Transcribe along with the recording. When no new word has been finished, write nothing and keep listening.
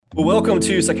Well, welcome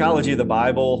to Psychology of the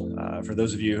Bible. For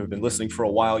those of you who have been listening for a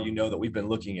while, you know that we've been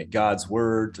looking at God's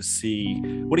Word to see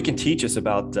what it can teach us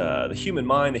about the human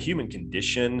mind, the human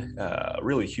condition,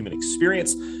 really human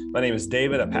experience. My name is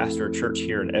David. I pastor a church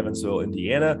here in Evansville,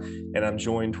 Indiana, and I'm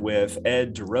joined with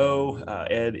Ed Durow.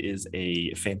 Ed is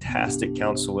a fantastic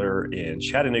counselor in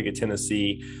Chattanooga,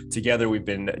 Tennessee. Together, we've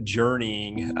been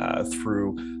journeying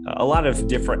through a lot of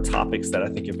different topics that I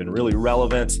think have been really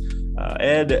relevant.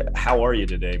 Ed, how are you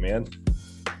today, man?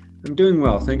 I'm doing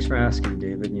well. Thanks for asking,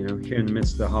 David. Here in the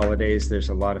midst of the holidays, there's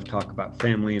a lot of talk about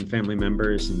family and family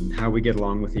members and how we get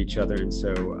along with each other. And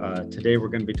so today we're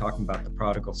going to be talking about the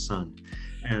prodigal son.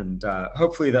 And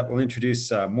hopefully that will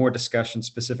introduce more discussion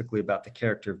specifically about the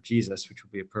character of Jesus, which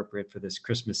will be appropriate for this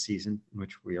Christmas season in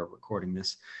which we are recording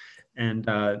this. And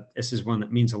this is one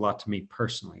that means a lot to me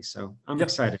personally. So I'm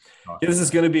excited to talk. Yeah, this is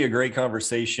going to be a great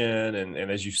conversation.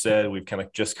 And as you said, we've kind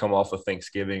of just come off of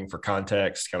Thanksgiving. For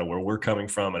context, kind of where we're coming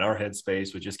from in our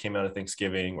headspace. We just came out of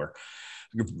Thanksgiving. We're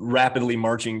rapidly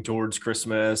marching towards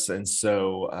Christmas. And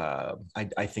so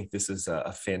I think this is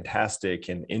a fantastic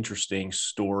and interesting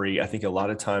story. I think a lot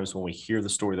of times when we hear the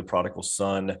story of the prodigal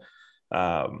son,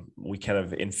 we kind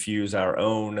of infuse our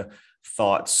own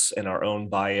thoughts and our own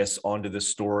bias onto the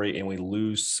story, and we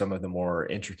lose some of the more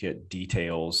intricate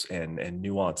details and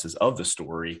nuances of the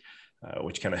story,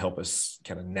 which kind of help us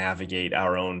kind of navigate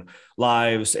our own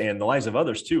lives and the lives of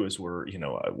others too, as we're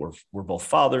both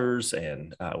fathers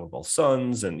and we're both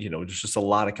sons, and there's just a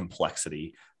lot of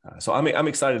complexity. So I'm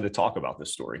excited to talk about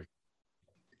this story.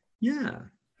 Yeah,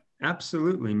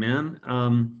 absolutely, man.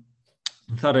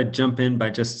 I thought I'd jump in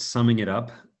by just summing it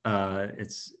up.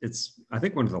 It's I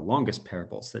think one of the longest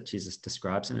parables that Jesus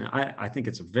describes, and I think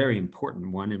it's a very important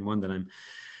one, and one that I'm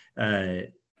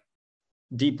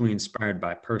deeply inspired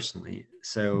by personally.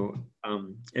 So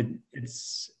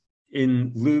it's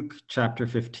in Luke chapter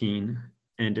 15,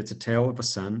 and it's a tale of a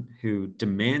son who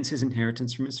demands his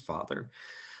inheritance from his father,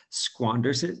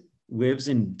 squanders it, lives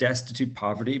in destitute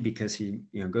poverty because he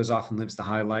goes off and lives the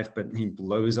high life, but he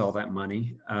blows all that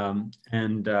money. And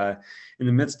in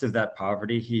the midst of that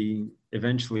poverty, he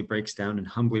eventually breaks down and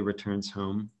humbly returns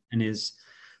home and is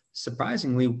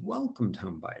surprisingly welcomed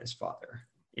home by his father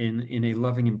in a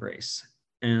loving embrace.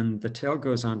 And the tale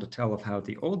goes on to tell of how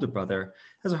the older brother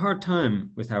has a hard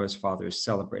time with how his father is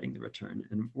celebrating the return.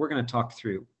 And we're going to talk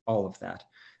through all of that.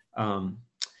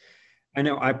 I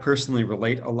know I personally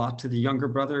relate a lot to the younger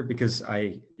brother because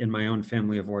I, in my own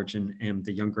family of origin, am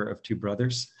the younger of two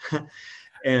brothers.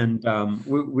 And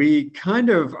we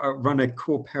kind of run a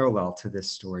cool parallel to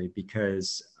this story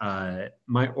because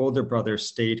my older brother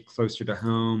stayed closer to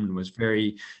home and was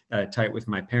very tight with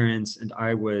my parents. And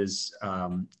I was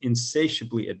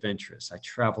insatiably adventurous. I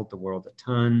traveled the world a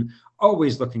ton,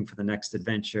 always looking for the next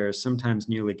adventure, sometimes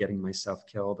nearly getting myself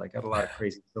killed. I got a lot of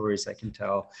crazy stories I can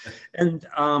tell. And,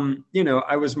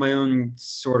 I was my own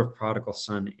sort of prodigal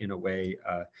son in a way.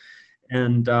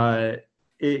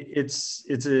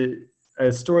 It's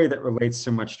a story that relates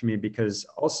so much to me because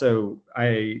also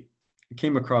I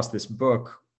came across this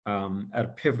book at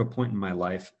a pivotal point in my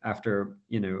life after,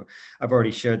 I've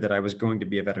already shared that I was going to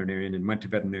be a veterinarian and went to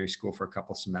veterinary school for a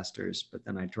couple semesters, but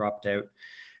then I dropped out.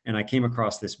 And I came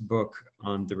across this book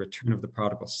on the return of the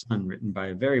prodigal son written by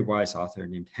a very wise author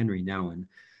named Henry Nouwen,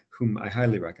 whom I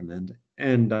highly recommend.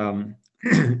 And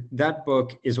that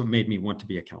book is what made me want to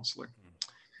be a counselor.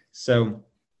 So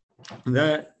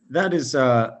that is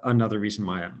another reason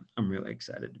why I'm really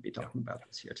excited to be talking about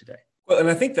this here today. Well, and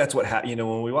I think that's what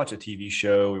when we watch a TV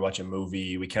show, we watch a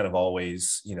movie, we kind of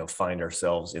always, find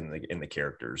ourselves in the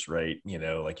characters, right?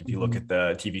 Like if you look at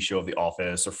the TV show of The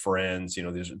Office or Friends,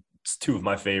 there's two of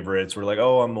my favorites. We're like,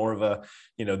 oh, I'm more of a,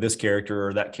 this character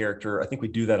or that character. I think we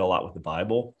do that a lot with the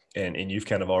Bible, and you've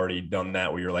kind of already done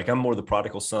that where you're like, I'm more the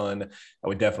prodigal son. I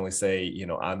would definitely say,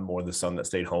 I'm more the son that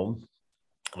stayed home.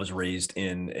 I was raised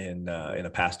in a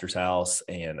pastor's house,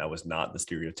 and I was not the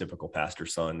stereotypical pastor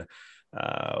son,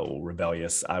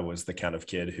 rebellious. I was the kind of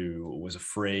kid who was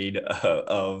afraid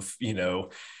of,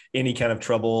 any kind of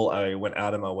trouble. I went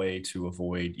out of my way to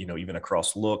avoid, even a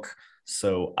cross look.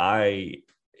 So I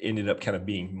ended up kind of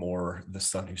being more the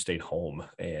son who stayed home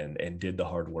and did the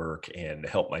hard work and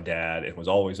helped my dad and was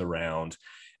always around.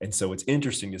 And so it's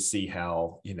interesting to see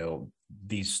how,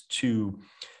 these two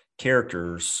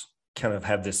characters kind of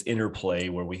have this interplay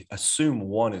where we assume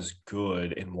one is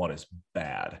good and one is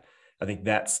bad. I think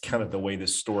that's kind of the way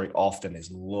this story often is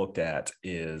looked at,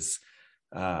 is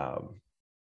the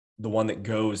one that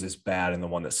goes is bad and the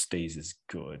one that stays is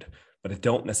good. But I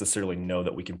don't necessarily know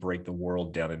that we can break the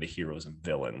world down into heroes and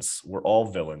villains. We're all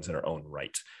villains in our own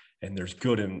right. and there's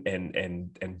good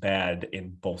and bad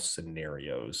in both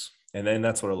scenarios. And then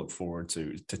that's what I look forward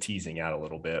to teasing out a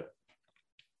little bit.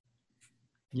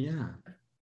 Yeah,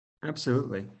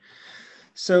 absolutely.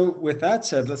 So with that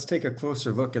said, let's take a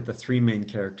closer look at the three main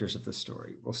characters of the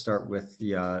story. We'll start with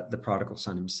the prodigal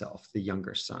son himself, the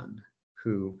younger son,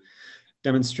 who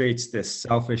demonstrates this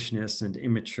selfishness and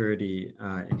immaturity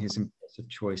in his impulsive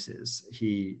choices.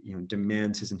 He,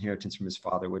 demands his inheritance from his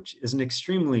father, which is an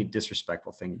extremely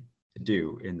disrespectful thing to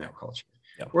do in that culture,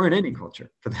 or in any culture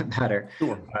for that matter.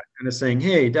 Sure. Kind of saying,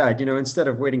 "Hey, Dad, instead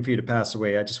of waiting for you to pass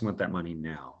away, I just want that money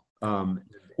now."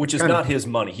 Which is not his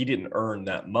money. He didn't earn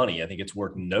that money. I think it's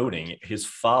worth noting his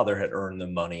father had earned the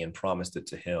money and promised it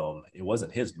to him. It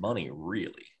wasn't his money,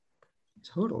 really.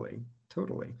 Totally.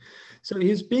 So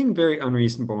he's being very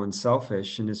unreasonable and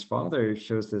selfish, and his father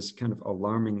shows this kind of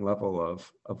alarming level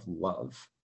of love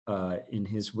in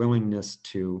his willingness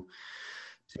to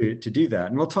do that.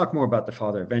 And we'll talk more about the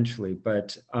father eventually,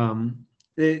 but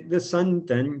the son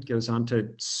then goes on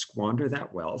to squander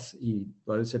that wealth. He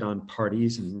blows it on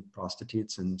parties and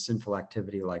prostitutes and sinful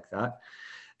activity like that,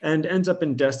 and ends up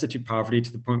in destitute poverty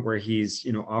to the point where he's,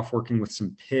 off working with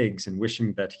some pigs and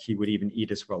wishing that he would even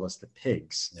eat as well as the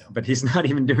pigs. Yeah. But he's not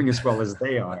even doing as well as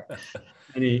they are.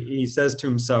 And he says to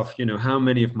himself, how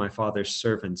many of my father's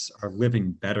servants are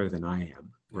living better than I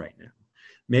am right now?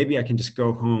 Maybe I can just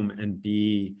go home and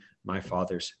be my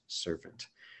father's servant.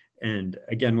 And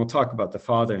again, we'll talk about the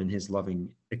father and his loving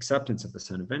acceptance of the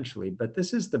son eventually, but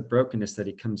this is the brokenness that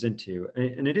he comes into.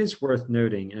 And it is worth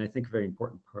noting, and I think a very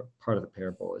important part of the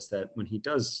parable is that when he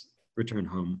does return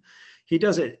home, he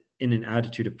does it in an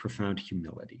attitude of profound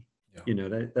humility.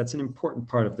 Yeah. That's an important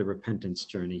part of the repentance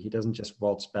journey. He doesn't just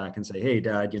waltz back and say, "Hey,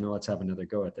 Dad, let's have another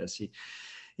go at this."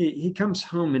 He comes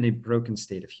home in a broken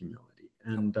state of humility.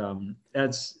 And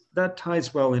that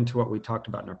ties well into what we talked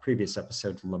about in our previous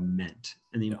episode, lament,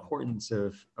 and the importance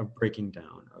of breaking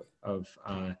down,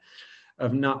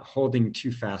 of not holding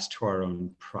too fast to our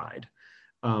own pride.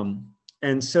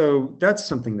 And so that's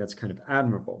something that's kind of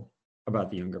admirable about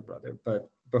the younger brother. But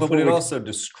it also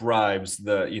describes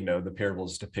the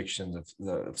parable's depiction of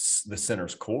the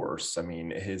sinner's course. I mean,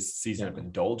 his season of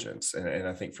indulgence, and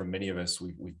I think for many of us,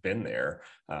 we've been there.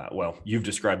 Well, you've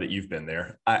described that you've been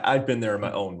there. I've been there in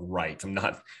my own right. I'm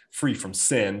not free from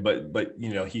sin, but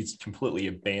he's completely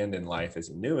abandoned life as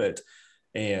he knew it,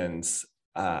 and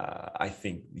I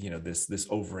think this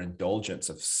overindulgence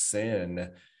of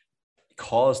sin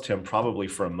caused him probably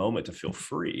for a moment to feel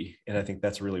free. And I think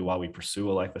that's really why we pursue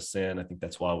a life of sin. I think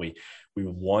that's why we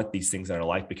want these things in our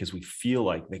life, because we feel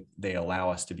like they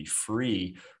allow us to be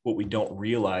free. What we don't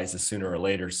realize is sooner or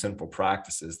later, sinful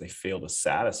practices, they fail to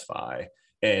satisfy.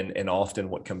 And often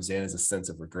what comes in is a sense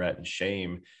of regret and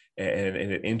shame. And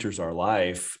it enters our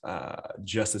life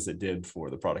just as it did for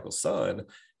the prodigal son.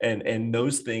 And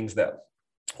those things that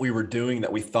we were doing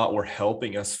that we thought were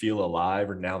helping us feel alive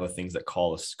are now the things that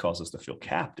cause us to feel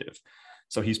captive.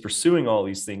 So he's pursuing all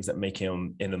these things that make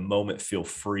him in a moment feel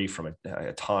free from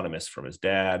autonomous from his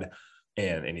dad,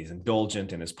 and he's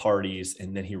indulgent in his parties.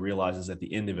 And then he realizes at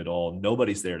the end of it all,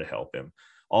 nobody's there to help him.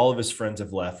 All of his friends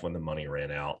have left when the money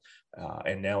ran out.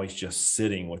 And now he's just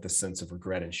sitting with a sense of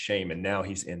regret and shame. And now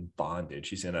he's in bondage.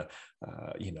 He's in a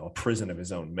prison of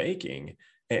his own making.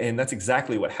 And that's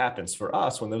exactly what happens for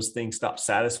us when those things stop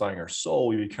satisfying our soul.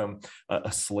 We become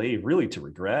a slave really to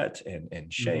regret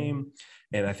and shame.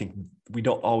 Mm-hmm. And I think we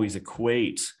don't always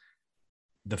equate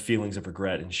the feelings of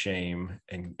regret and shame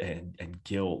and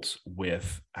guilt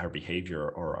with our behavior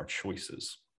or our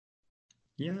choices.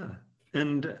 Yeah.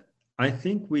 And I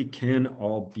think we can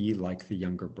all be like the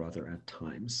younger brother at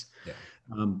times. Yeah.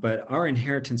 But our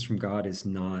inheritance from God is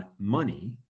not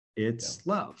money. It's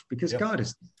love, because God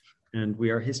is, and we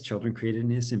are his children created in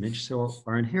his image. So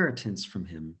our inheritance from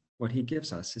him, what he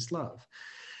gives us, is love.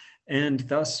 And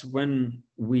thus, when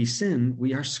we sin,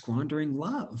 we are squandering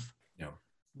love. Yeah.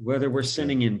 Whether we're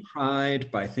sinning in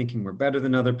pride by thinking we're better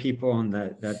than other people, and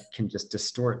that can just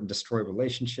distort and destroy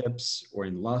relationships, or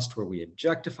in lust where we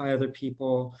objectify other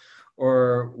people,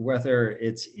 or whether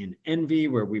it's in envy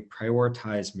where we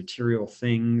prioritize material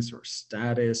things or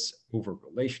status over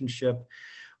relationship.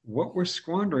 What we're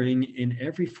squandering in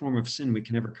every form of sin we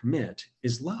can ever commit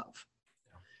is love.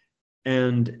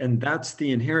 And that's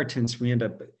the inheritance we end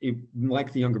up,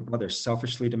 like the younger brother,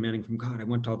 selfishly demanding from God. I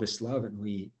want all this love, and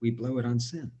we blow it on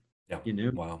sin. Yeah.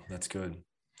 Wow, that's good.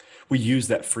 We use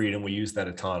that freedom, we use that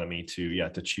autonomy to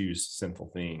choose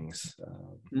sinful things.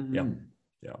 Yeah.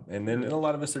 And then a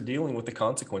lot of us are dealing with the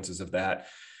consequences of that,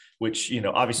 which,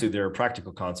 obviously there are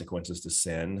practical consequences to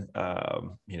sin.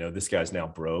 This guy's now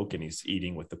broke and he's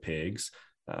eating with the pigs.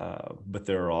 but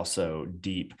there are also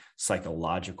deep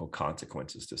psychological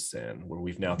consequences to sin, where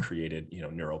we've now created,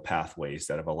 neural pathways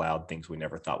that have allowed things we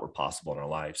never thought were possible in our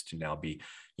lives to now be,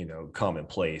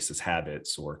 commonplace as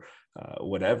habits or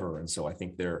whatever. And so I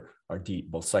think there are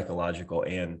deep, both psychological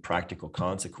and practical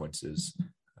consequences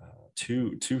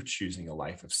to choosing a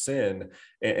life of sin.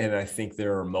 And I think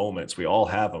there are moments, we all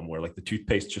have them, where like the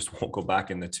toothpaste just won't go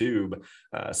back in the tube.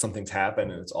 Something's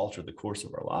happened and it's altered the course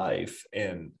of our life,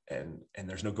 and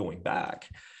there's no going back.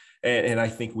 And I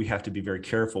think we have to be very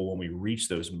careful when we reach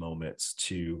those moments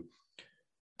to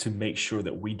make sure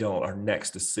that our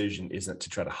next decision isn't to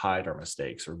try to hide our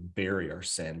mistakes or bury our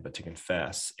sin, but to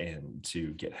confess and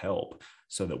to get help,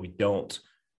 so that we don't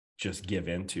just give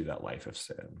into that life of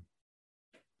sin.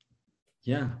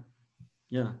 Yeah.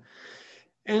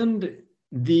 And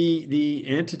the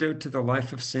antidote to the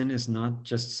life of sin is not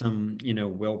just some,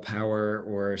 willpower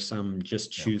or some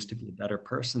just choose to be a better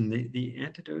person. The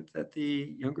antidote that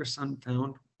the younger son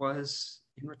found was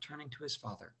in returning to his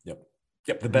father. Yep.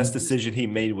 The best decision he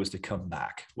made was to come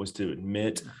back, was to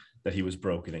admit that he was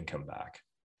broken and come back.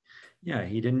 Yeah,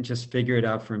 he didn't just figure it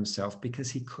out for himself because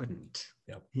he couldn't.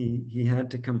 Yep. He had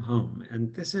to come home.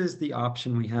 And this is the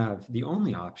option we have, the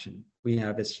only option we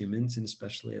have as humans, and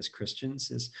especially as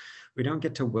Christians, is we don't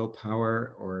get to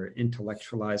willpower or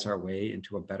intellectualize our way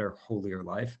into a better, holier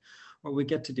life. What we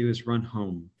get to do is run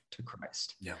home to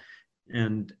Christ. Yeah.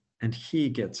 And he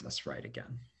gets us right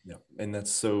again. Yeah. And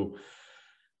that's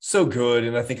so good.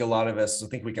 And I think a lot of us, I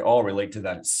think we can all relate to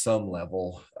that at some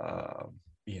level.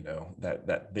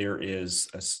 That there is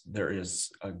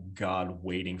a God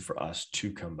waiting for us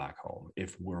to come back home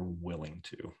if we're willing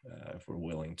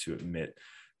to admit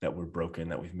that we're broken,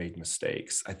 that we've made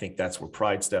mistakes. I think that's where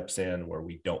pride steps in, where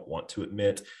we don't want to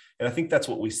admit. And I think that's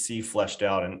what we see fleshed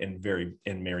out in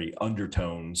very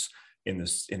undertones in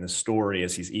the story.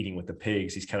 As he's eating with the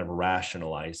pigs, he's kind of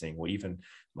rationalizing, well, even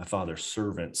my father's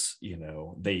servants,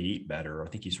 they eat better. I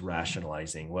think he's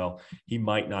rationalizing, well, he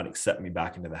might not accept me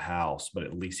back into the house, but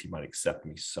at least he might accept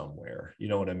me somewhere. You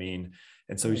know what I mean?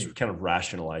 And so he's kind of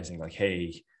rationalizing, like,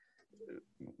 hey,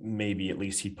 maybe at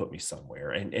least he'd put me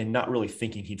somewhere, and not really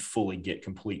thinking he'd fully get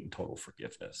complete and total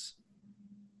forgiveness.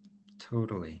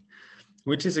 Totally.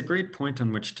 Which is a great point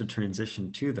on which to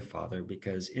transition to the father,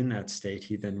 because in that state,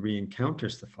 he then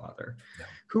re-encounters the father,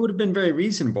 who would have been very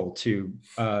reasonable to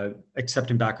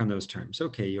accept him back on those terms.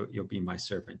 Okay, you'll be my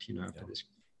servant, after this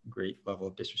great level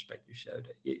of disrespect you showed.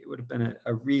 It would have been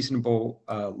a reasonable,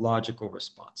 logical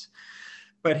response.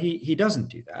 But he doesn't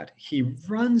do that. He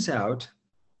runs out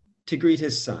to greet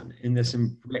his son in this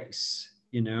embrace,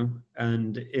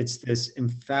 and it's this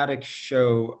emphatic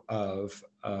show of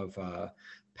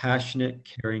passionate,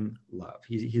 caring love.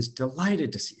 He's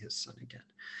delighted to see his son again.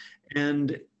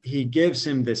 And he gives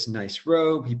him this nice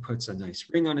robe. He puts a nice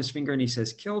ring on his finger, and he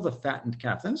says, kill the fattened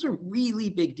calf. That was a really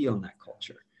big deal in that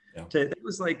culture. Yeah. It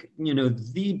was like,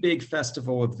 the big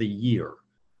festival of the year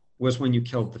was when you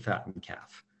killed the fattened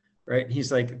calf, right? And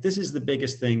he's like, this is the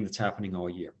biggest thing that's happening all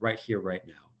year, right here, right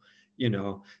now.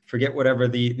 Forget whatever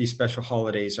the special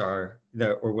holidays are,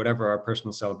 or whatever our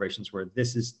personal celebrations were.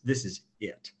 This is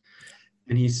it.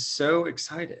 And he's so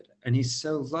excited and he's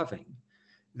so loving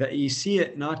that you see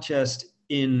it not just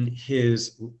in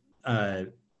his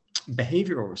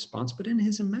behavioral response, but in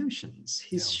his emotions.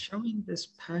 He's showing this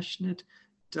passionate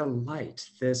delight,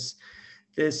 this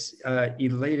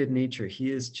elated nature.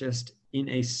 He is just in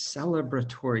a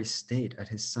celebratory state at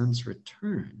his son's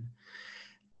return.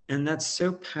 And that's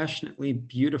so passionately,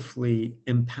 beautifully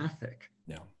empathic.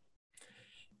 Yeah.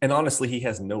 And honestly, he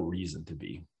has no reason to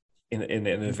be. In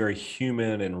a very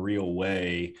human and real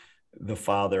way, the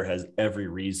father has every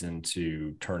reason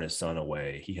to turn his son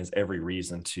away. He has every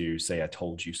reason to say, I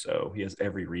told you so. He has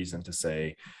every reason to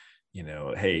say,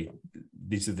 hey,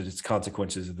 these are the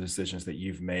consequences of the decisions that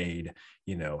you've made,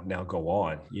 now go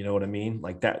on. You know what I mean?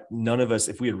 Like that, none of us,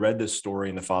 if we had read this story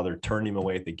and the father turned him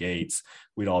away at the gates,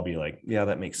 we'd all be like, yeah,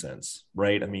 that makes sense.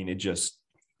 Right. I mean,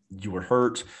 you were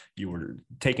hurt, you were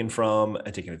taken from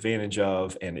and taken advantage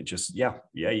of. And it just,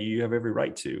 you have every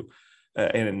right to,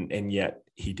 and yet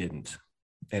he didn't.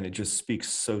 And it just speaks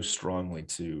so strongly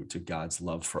to God's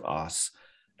love for us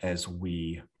as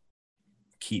we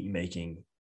keep making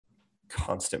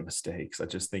constant mistakes. I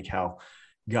just think how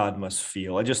God must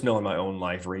feel. I just know in my own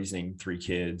life, raising 3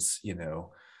 kids,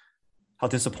 how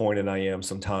disappointed I am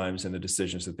sometimes in the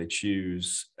decisions that they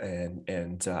choose.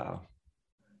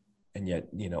 And yet,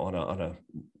 on a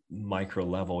micro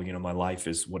level, my life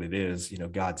is what it is.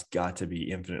 God's got to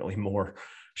be infinitely more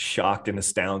shocked and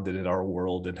astounded at our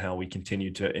world and how we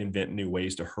continue to invent new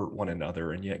ways to hurt one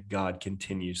another. And yet God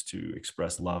continues to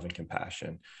express love and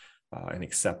compassion and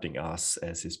accepting us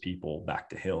as his people back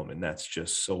to him. And that's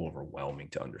just so overwhelming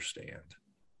to understand.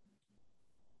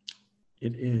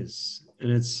 It is.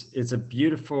 And it's a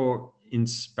beautiful,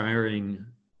 inspiring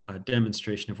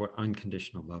demonstration of what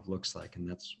unconditional love looks like. And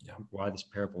that's why this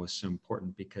parable is so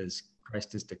important, because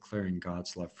Christ is declaring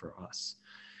God's love for us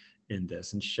in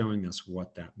this and showing us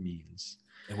what that means.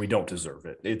 And we don't deserve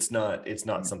it. It's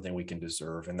not something we can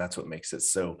deserve. And that's what makes it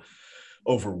so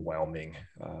overwhelming.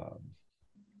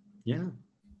 Yeah,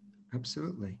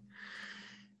 absolutely.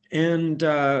 And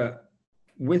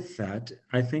with that,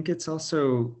 I think it's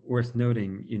also worth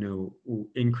noting,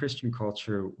 in Christian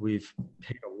culture, we've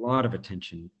paid a lot of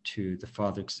attention to the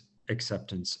Father's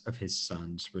acceptance of his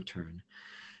Son's return.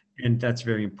 And that's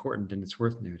very important, and it's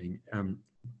worth noting.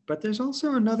 But there's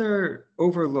also another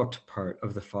overlooked part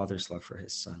of the Father's love for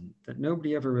his Son that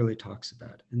nobody ever really talks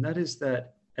about. And that is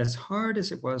that as hard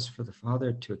as it was for the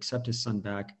Father to accept his Son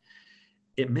back,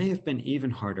 it may have been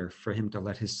even harder for him to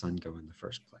let his Son go in the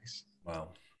first place.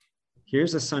 Wow.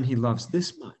 Here's a son he loves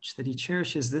this much, that he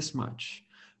cherishes this much,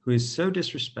 who is so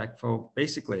disrespectful,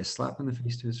 basically a slap in the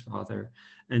face to his father,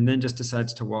 and then just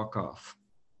decides to walk off.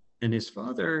 And his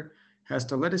father has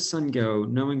to let his son go,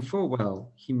 knowing full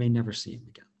well he may never see him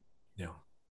again. Yeah.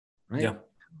 Right? Yeah.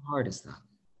 How hard is that?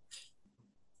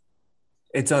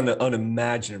 It's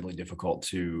unimaginably difficult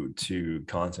to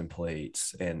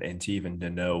contemplate and to even to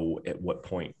know at what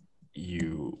point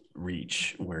you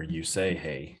reach where you say,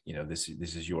 hey, this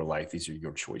is your life. These are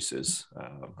your choices.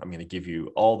 I'm going to give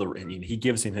you and he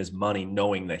gives him his money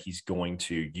knowing that he's going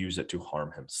to use it to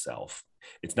harm himself.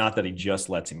 It's not that he just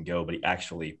lets him go, but he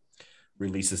actually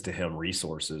releases to him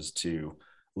resources to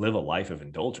live a life of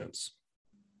indulgence,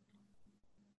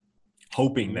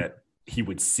 hoping that he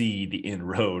would see the end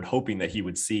road, hoping that he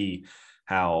would see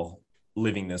how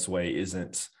living this way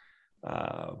isn't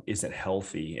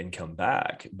healthy and come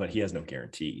back, but he has no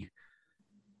guarantee.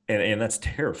 And that's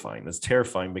terrifying. That's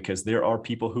terrifying because there are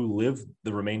people who live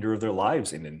the remainder of their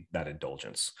lives in that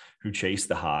indulgence, who chase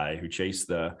the high, who chase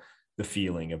the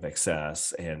feeling of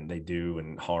excess, and they do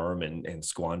and harm and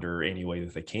squander any way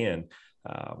that they can.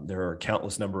 There are a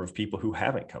countless number of people who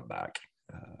haven't come back,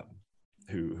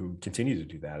 who continue to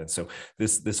do that. And so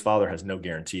this father has no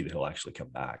guarantee that he'll actually come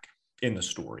back in the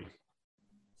story.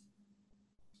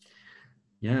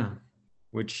 Yeah,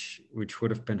 which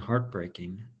would have been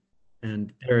heartbreaking.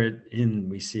 And therein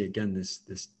we see again this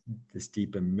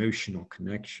deep emotional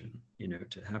connection,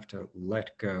 to have to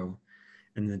let go,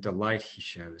 and the delight he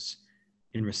shows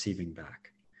in receiving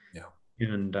back. Yeah.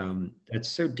 And it's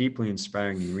so deeply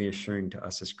inspiring and reassuring to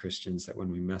us as Christians that when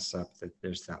we mess up, that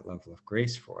there's that level of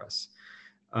grace for us.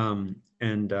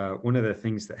 And one of the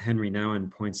things that Henry Nouwen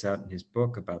points out in his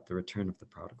book about the return of the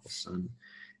prodigal son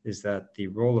is that the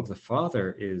role of the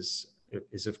father is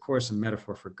of course a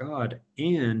metaphor for God,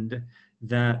 and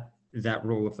that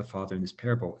role of the father in this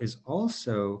parable is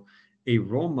also a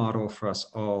role model for us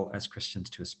all as Christians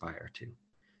to aspire to.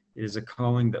 It is a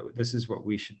calling that this is what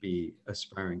we should be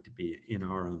aspiring to be in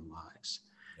our own lives.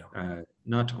 Yeah.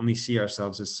 Not to only see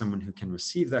ourselves as someone who can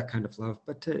receive that kind of love,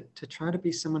 but to try to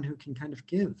be someone who can kind of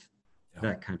give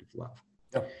that kind of love.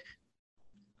 Yeah.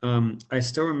 I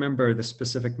still remember the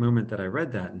specific moment that I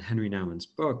read that in Henry Nouwen's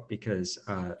book, because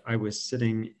I was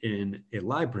sitting in a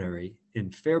library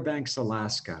in Fairbanks,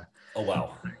 Alaska. Oh,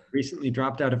 wow. I recently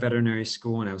dropped out of veterinary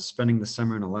school, and I was spending the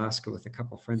summer in Alaska with a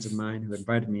couple of friends of mine who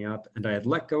invited me up, and I had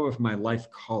let go of my life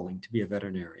calling to be a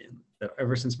veterinarian. That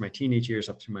ever since my teenage years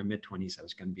up through my mid-20s, I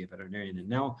was going to be a veterinarian. And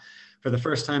now, for the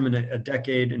first time in a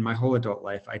decade in my whole adult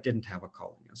life, I didn't have a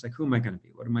calling. I was like, who am I going to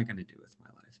be? What am I going to do with my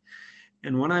life?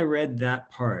 And when I read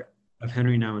that part of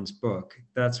Henry Nouwen's book,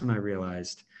 that's when I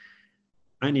realized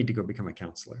I need to go become a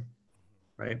counselor,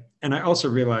 right? And I also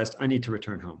realized I need to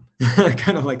return home,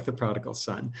 kind of like the prodigal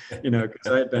son,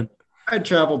 because I'd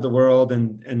traveled the world,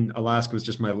 and Alaska was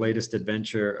just my latest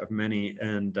adventure of many.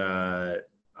 And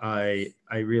I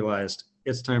realized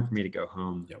it's time for me to go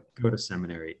home, go to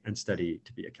seminary, and study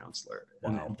to be a counselor.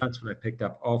 Wow. And that's what I picked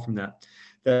up all from that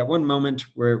one moment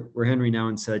where Henry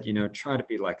Nouwen said, try to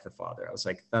be like the Father. I was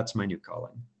like, that's my new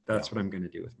calling. That's what I'm going to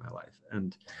do with my life.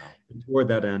 And toward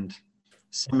that end,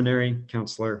 seminary,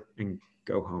 counselor, and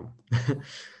go home.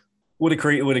 What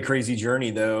a crazy journey,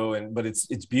 though. But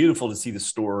it's beautiful to see the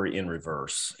story in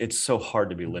reverse. It's so hard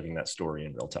to be living that story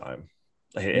in real time.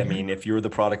 I mean, if you're the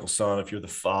prodigal son, if you're the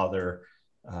father,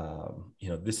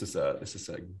 this is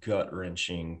a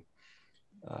gut-wrenching,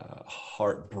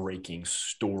 heartbreaking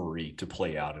story to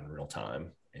play out in real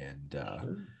time. And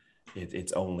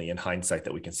it's only in hindsight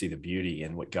that we can see the beauty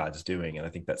in what God's doing. And I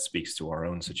think that speaks to our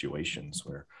own situations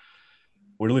where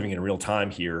we're living in real time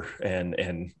here,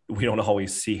 and we don't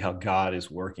always see how God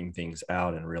is working things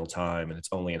out in real time. And it's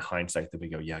only in hindsight that we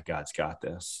go, yeah, God's got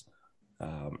this.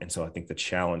 And so I think the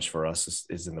challenge for us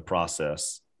is in the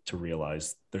process to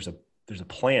realize there's a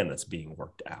plan that's being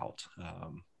worked out.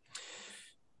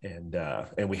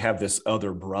 And we have this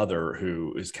other brother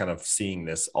who is kind of seeing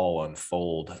this all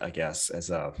unfold, I guess, as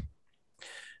a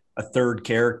third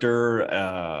character.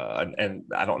 And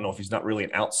I don't know if he's not really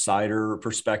an outsider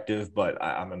perspective, but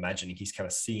I'm imagining he's kind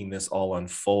of seeing this all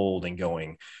unfold and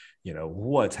going,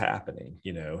 what's happening?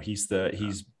 He's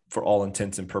for all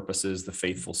intents and purposes, the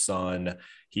faithful son.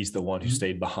 He's the one who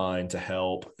stayed behind to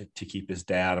help, to keep his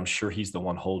dad. I'm sure he's the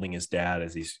one holding his dad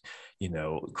as he's,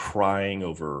 crying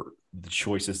over the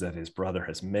choices that his brother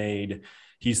has made.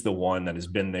 He's the one that has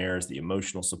been there as the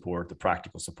emotional support, the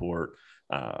practical support.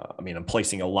 I'm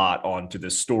placing a lot onto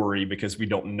this story because we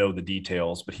don't know the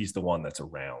details, but he's the one that's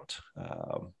around.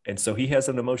 And so he has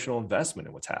an emotional investment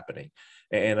in what's happening.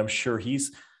 And I'm sure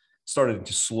he's started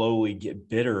to slowly get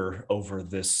bitter over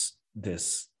this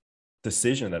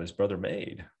decision that his brother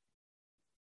made.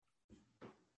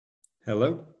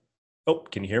 Hello? Oh,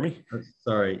 can you hear me?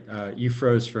 Sorry, you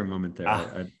froze for a moment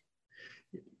there.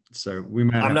 So we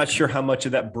might. I'm not sure how much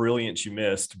of that brilliance you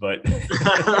missed, but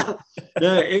no,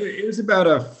 it was about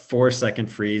a 4-second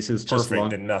freeze. It was just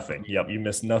perfect and nothing. Yep, you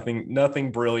missed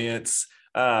nothing brilliance.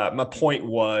 My point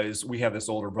was, we have this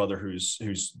older brother who's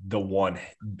the one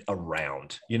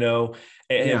around,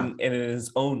 and in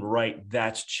his own right,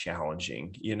 that's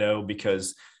challenging,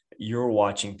 because you're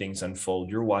watching things unfold.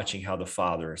 You're watching how the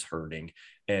father is hurting,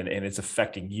 and it's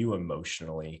affecting you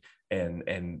emotionally.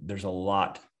 And there's a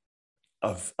lot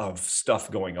of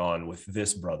stuff going on with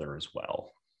this brother as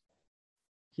well.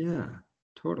 Yeah,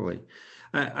 totally.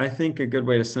 I think a good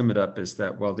way to sum it up is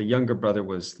that while the younger brother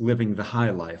was living the high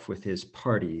life with his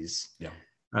parties,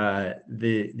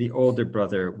 the older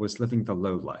brother was living the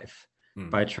low life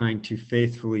by trying to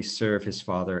faithfully serve his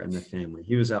father and the family.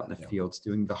 He was out in the fields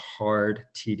doing the hard,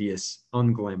 tedious,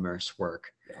 unglamorous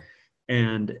work,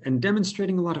 and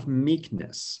demonstrating a lot of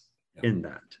meekness in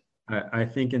that. I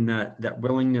think in that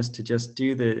willingness to just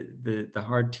do the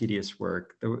hard, tedious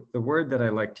work, the word that I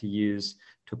like to use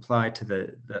to apply to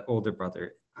the older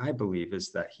brother, I believe,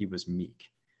 is that he was meek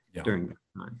during that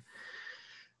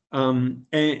time.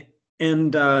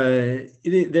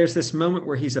 There's this moment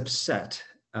where he's upset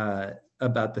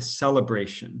about the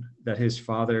celebration that his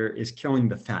father is killing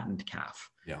the fattened calf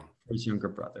for his younger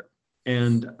brother.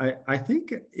 And I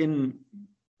think in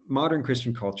modern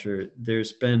Christian culture,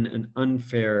 there's been an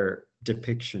unfair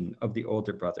depiction of the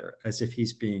older brother as if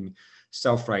he's being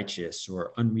self-righteous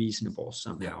or unreasonable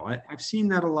somehow. I've seen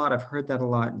that a lot. I've heard that a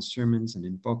lot in sermons and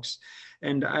in books.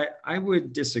 And I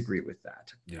would disagree with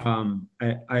that.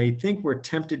 I think we're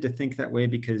tempted to think that way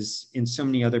because in so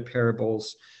many other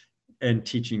parables and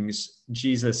teachings,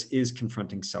 Jesus is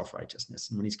confronting self-righteousness,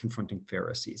 and when he's confronting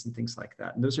Pharisees and things like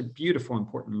that. And those are beautiful,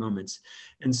 important moments.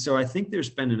 And so I think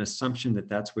there's been an assumption that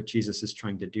that's what Jesus is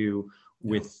trying to do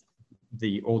with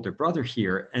the older brother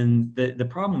here. And the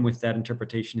problem with that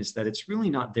interpretation is that it's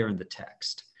really not there in the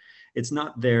text. It's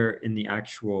not there in the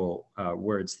actual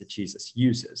words that Jesus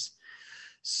uses.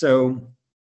 So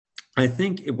I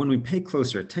think when we pay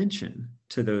closer attention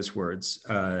to those words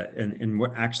and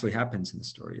what actually happens in the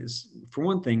story is, for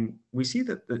one thing, we see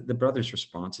that the brother's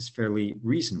response is fairly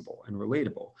reasonable and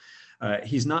relatable.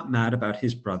 He's not mad about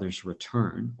his brother's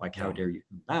return, like, how dare you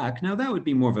come back? Now, that would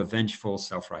be more of a vengeful,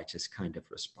 self-righteous kind of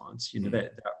response.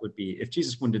 That would be, if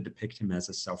Jesus wanted to depict him as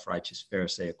a self-righteous,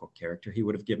 Pharisaical character, he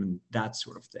would have given that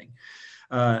sort of thing.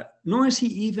 Nor is he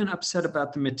even upset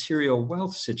about the material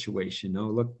wealth situation. Oh,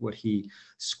 look what he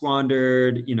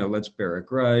squandered, let's bear a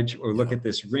grudge, or look at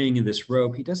this ring and this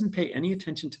robe. He doesn't pay any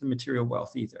attention to the material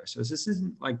wealth either. So this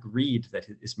isn't like greed that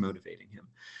is motivating him.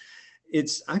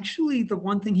 It's actually the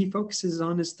one thing he focuses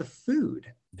on is the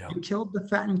food. You killed the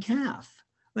fattened calf.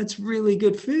 That's really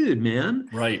good food, man.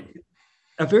 Right.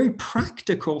 A very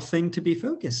practical thing to be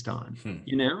focused on,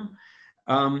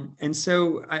 And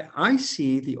so I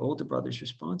see the older brother's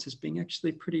response as being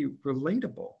actually pretty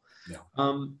relatable.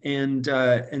 And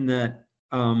that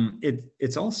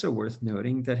it's also worth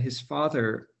noting that his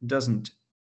father doesn't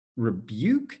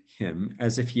rebuke him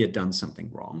as if he had done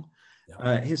something wrong.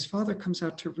 His father comes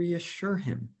out to reassure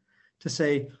him, to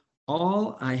say,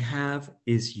 all I have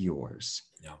is yours.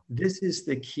 This is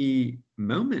the key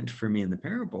moment for me in the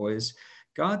parable, is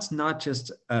God's not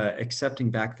just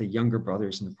accepting back the younger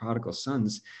brothers and the prodigal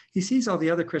sons. He sees all the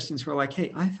other Christians who are like,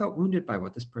 hey, I felt wounded by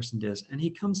what this person did. And he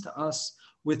comes to us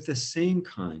with the same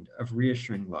kind of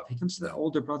reassuring love. He comes to the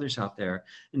older brothers out there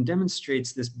and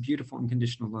demonstrates this beautiful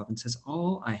unconditional love and says,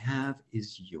 all I have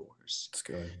is yours. That's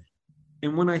good.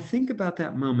 And when I think about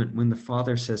that moment when the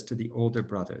father says to the older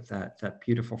brother that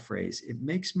beautiful phrase, it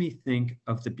makes me think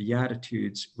of the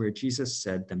Beatitudes where Jesus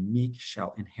said, the meek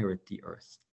shall inherit the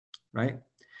earth, right?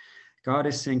 God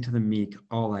is saying to the meek,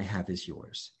 all I have is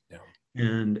yours. Yeah.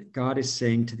 And God is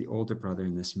saying to the older brother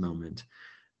in this moment,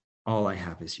 all I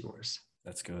have is yours.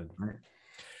 That's good. Right.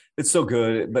 It's so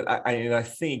good. But I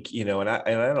think, and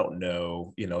I don't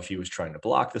know, if he was trying to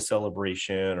block the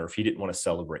celebration or if he didn't want to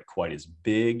celebrate quite as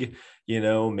big,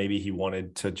 maybe he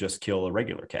wanted to just kill a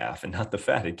regular calf and not the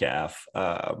fatted calf.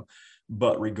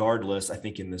 But regardless, I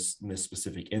think in this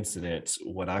specific incident,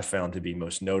 what I found to be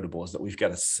most notable is that we've got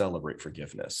to celebrate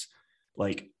forgiveness,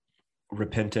 like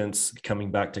repentance, coming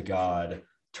back to God,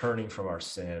 turning from our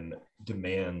sin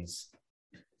demands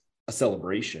a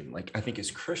celebration. Like, I think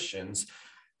as Christians,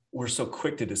 we're so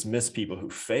quick to dismiss people who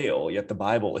fail, yet the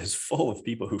Bible is full of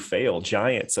people who fail.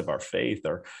 Giants of our faith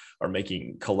are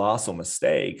making colossal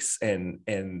mistakes.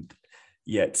 And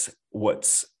yet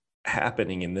what's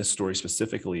happening in this story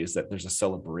specifically is that there's a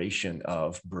celebration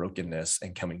of brokenness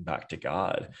and coming back to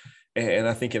God. And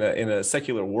I think in a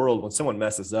secular world, when someone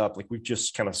messes up, like we've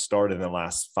just kind of started in the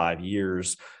last 5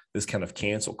 years, this kind of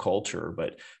cancel culture,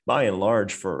 but by and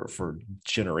large, for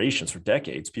generations, for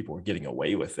decades, people were getting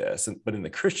away with this. But in the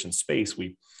Christian space,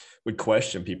 we would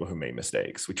question people who made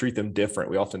mistakes. We treat them different.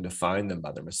 We often define them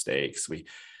by their mistakes. We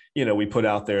put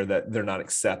out there that they're not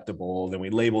acceptable. Then we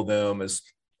label them as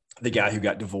the guy who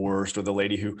got divorced or the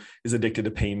lady who is addicted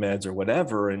to pain meds or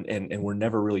whatever. And we're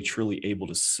never really truly able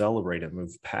to celebrate and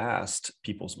move past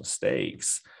people's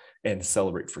mistakes and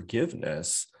celebrate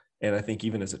forgiveness. And I think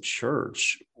even as a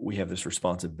church, we have this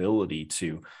responsibility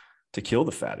to kill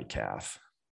the fatted calf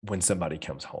when somebody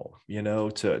comes home,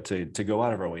 to go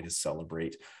out of our way to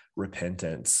celebrate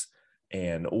repentance.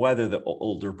 And whether the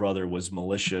older brother was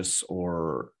malicious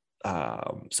or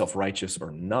self-righteous or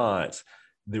not,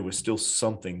 there was still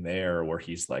something there where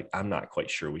he's like, I'm not quite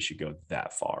sure we should go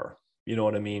that far. You know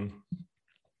what I mean?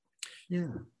 Yeah.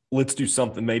 Let's do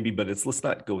something maybe, but let's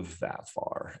not go that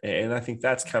far. And I think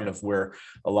that's kind of where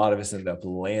a lot of us end up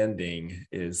landing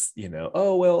is,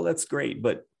 oh, well, that's great,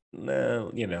 but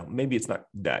no, maybe it's not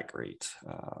that great.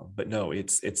 But no,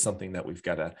 it's something that we've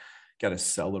got to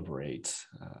celebrate.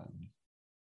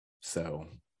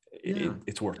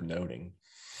 It's worth noting.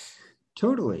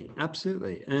 Totally.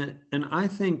 Absolutely. And I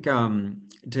think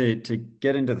to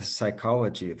get into the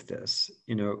psychology of this,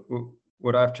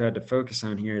 what I've tried to focus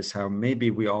on here is how maybe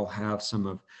we all have some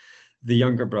of the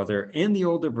younger brother and the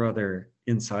older brother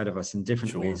inside of us in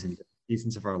different ways in different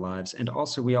seasons of our lives. And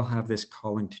also we all have this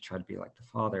calling to try to be like the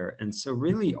Father. And so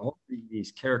really all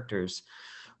these characters,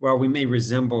 while we may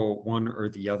resemble one or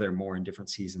the other more in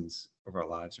different seasons of our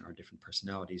lives and our different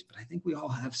personalities, but I think we all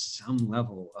have some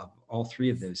level of all three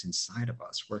of those inside of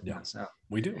us working us out.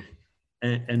 We do.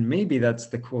 And maybe that's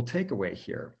the cool takeaway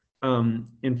here.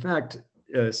 In fact,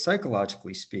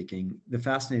 psychologically speaking, the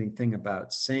fascinating thing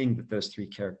about saying that those three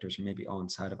characters are maybe all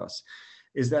inside of us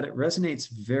is that it resonates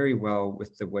very well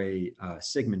with the way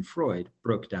Sigmund Freud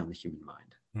broke down the human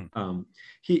mind.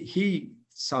 He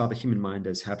saw the human mind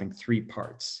as having three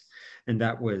parts, and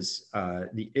that was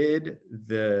the id,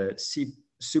 the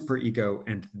superego,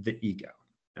 and the ego.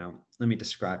 Now, let me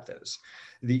describe those.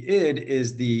 The id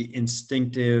is the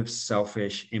instinctive,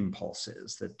 selfish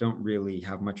impulses that don't really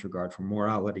have much regard for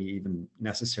morality, even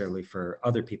necessarily for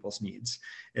other people's needs.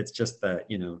 It's just the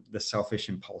selfish,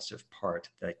 impulsive part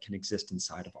that can exist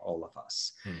inside of all of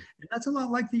us. And that's a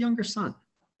lot like the younger son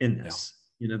in this,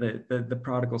 the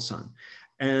prodigal son.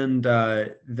 And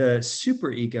the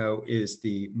superego is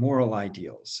the moral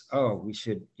ideals. Oh, we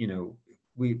should,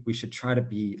 we should try to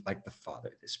be like the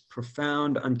Father, this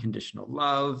profound unconditional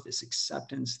love, this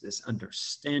acceptance, this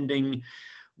understanding.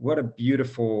 What a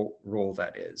beautiful role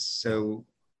that is. So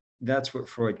that's what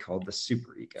Freud called the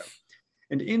superego.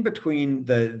 And in between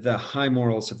the high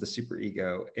morals of the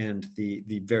superego and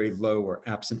the very low or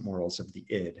absent morals of the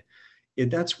id,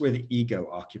 that's where the ego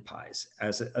occupies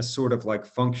as a sort of like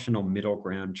functional middle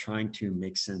ground, trying to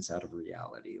make sense out of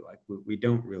reality. Like we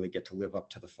don't really get to live up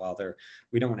to the Father.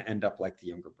 We don't want to end up like the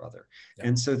younger brother. Yeah.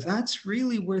 And so that's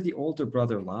really where the older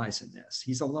brother lies in this.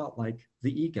 He's a lot like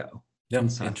the ego. Yeah,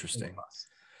 interesting. Us,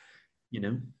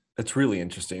 That's really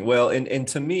interesting. Well, and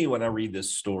to me, when I read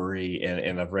this story,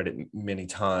 and I've read it many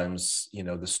times,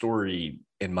 the story,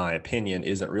 in my opinion,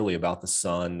 isn't really about the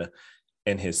son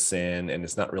and his sin, and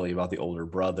it's not really about the older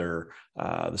brother.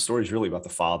 The story is really about the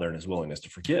father and his willingness to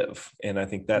forgive. And I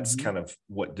think that's kind of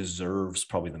what deserves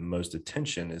probably the most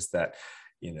attention, is that,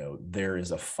 there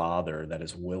is a father that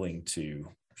is willing to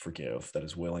forgive, that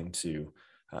is willing to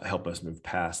help us move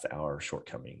past our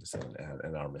shortcomings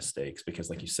and our mistakes. Because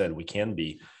like you said, we can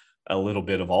be a little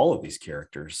bit of all of these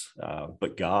characters,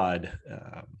 but God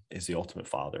is the ultimate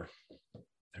father,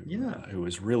 who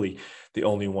is really the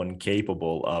only one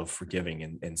capable of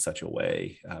forgiving in such a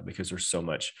way, because there's so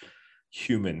much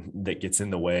human that gets in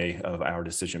the way of our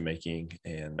decision making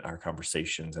and our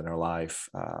conversations in our life,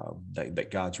 that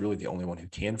God's really the only one who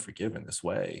can forgive in this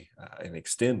way and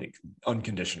extend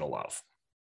unconditional love.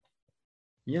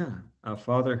 Yeah, a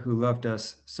father who loved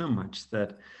us so much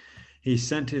that he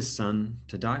sent his son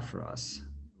to die for us,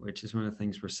 which is one of the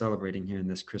things we're celebrating here in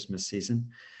this Christmas season.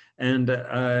 And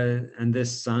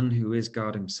this son, who is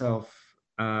God himself,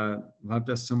 loved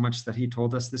us so much that he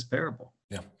told us this parable.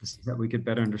 Yeah, so that we could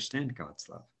better understand God's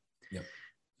love. Yeah.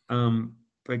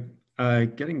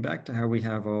 But getting back to how we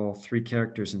have all three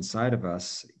characters inside of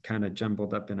us kind of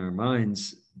jumbled up in our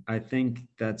minds, I think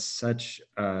that's such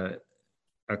a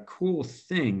cool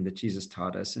thing that Jesus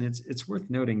taught us. And it's worth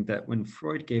noting that when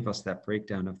Freud gave us that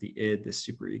breakdown of the id, the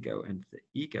superego, and the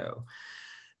ego,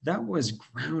 that was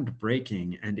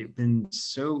groundbreaking, and it's been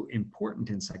so important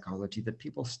in psychology that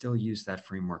people still use that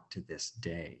framework to this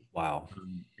day. Wow.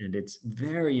 And it's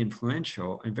very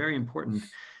influential and very important.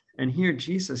 And here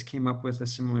Jesus came up with a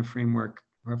similar framework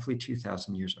roughly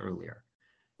 2,000 years earlier,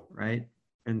 right?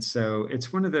 And so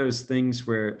it's one of those things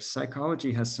where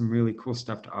psychology has some really cool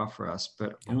stuff to offer us,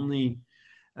 but only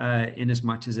in as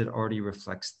much as it already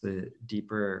reflects the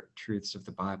deeper truths of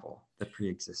the Bible that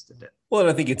pre-existed it. Well, and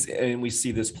I think and we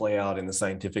see this play out in the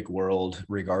scientific world,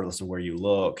 regardless of where you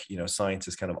look. Science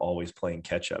is kind of always playing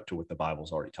catch up to what the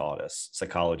Bible's already taught us.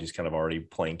 Psychology is kind of already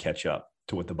playing catch up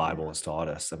to what the Bible has taught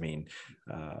us. I mean,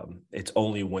 it's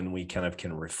only when we kind of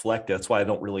can reflect. That's why I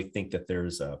don't really think that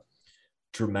there's a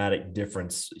dramatic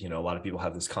difference. A lot of people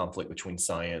have this conflict between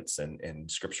science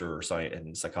and scripture, or science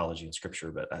and psychology and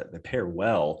scripture, but they pair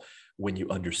well when you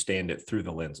understand it through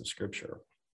the lens of scripture,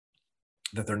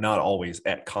 that they're not always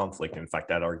at conflict. In fact,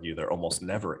 I'd argue they're almost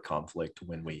never at conflict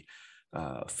when we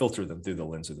filter them through the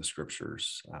lens of the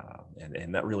scriptures.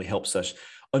 And that really helps us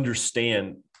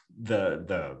understand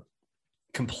the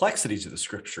complexities of the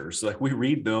scriptures. Like, we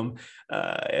read them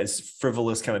as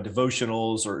frivolous kind of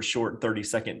devotionals or short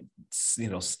 30-second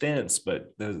stints,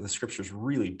 but the scriptures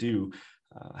really do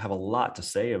have a lot to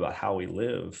say about how we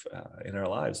live in our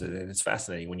lives. And it's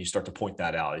fascinating when you start to point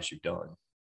that out, as you've done.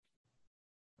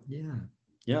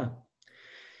 Yeah.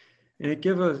 And it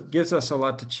gives us a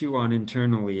lot to chew on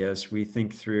internally as we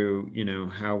think through,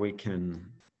 how we can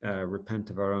repent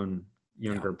of our own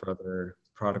younger brother,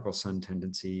 prodigal son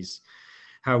tendencies,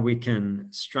 how we can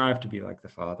strive to be like the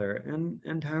father,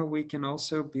 and how we can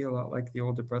also be a lot like the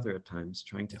older brother at times,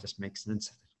 trying to just make sense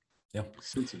of it.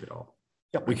 Sense of it all.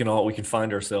 Yeah, we can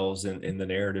find ourselves in the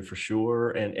narrative for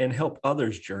sure, and help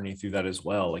others journey through that as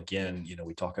well. Again,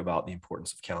 we talk about the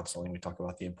importance of counseling. We talk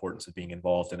about the importance of being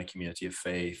involved in a community of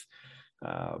faith.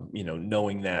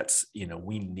 Knowing that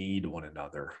we need one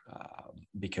another,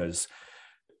 because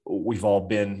we've all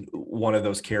been one of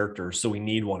those characters. So we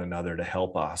need one another to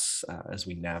help us as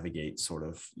we navigate sort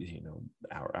of,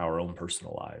 our own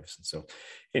personal lives. And so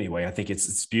anyway, I think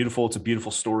it's beautiful. It's a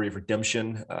beautiful story of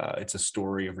redemption. It's a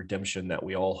story of redemption that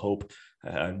we all hope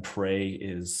and pray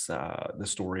is the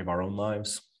story of our own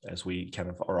lives, as we kind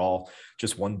of are all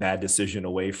just one bad decision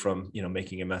away from,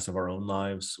 making a mess of our own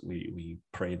lives. We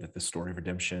pray that the story of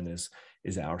redemption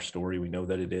is our story. We know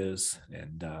that it is.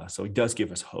 And so it does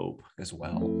give us hope as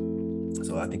well.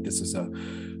 So I think this is a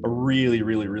really,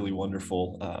 really, really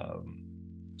wonderful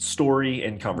story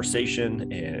and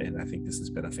conversation. And I think this has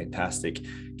been a fantastic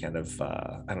kind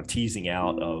of, teasing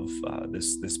out of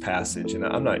this passage. And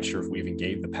I'm not sure if we even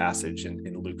gave the passage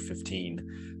in Luke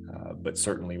 15, but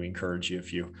certainly we encourage you,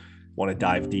 if you want to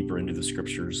dive deeper into the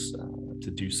scriptures,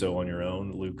 to do so on your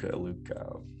own. Luke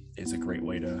is a great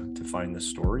way to find this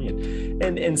story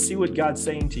and see what God's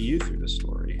saying to you through the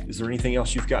story. Is there anything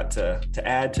else you've got to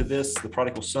add to this, the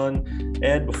prodigal son,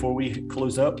 Ed, before we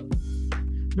close up?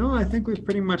 No, I think we've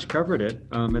pretty much covered it.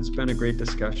 It's been a great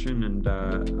discussion, and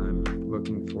I'm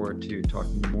looking forward to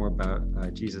talking more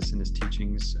about Jesus and his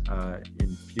teachings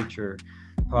in future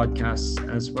podcasts,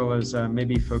 as well as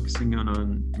maybe focusing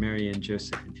on Mary and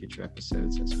Joseph in future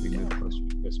episodes as we move closer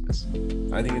to Christmas.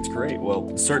 I think it's great.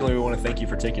 Well, certainly we want to thank you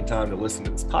for taking time to listen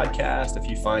to this podcast. If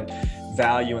you find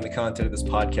value in the content of this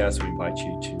podcast, we invite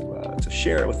you to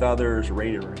share it with others,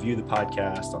 rate and review the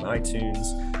podcast on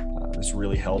iTunes. this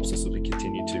really helps us as we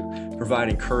continue to provide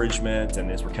encouragement.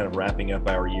 And as we're kind of wrapping up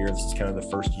our year, this is kind of the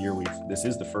first year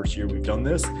we've done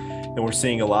this, and we're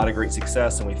seeing a lot of great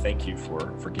success. And we thank you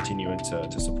for continuing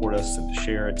to support us and to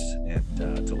share it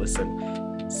and to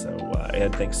listen. So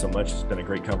Ed, thanks so much. It's been a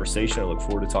great conversation. I look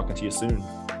forward to talking to you soon.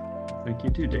 Thank you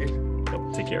too, Dave.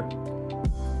 Yep, take care.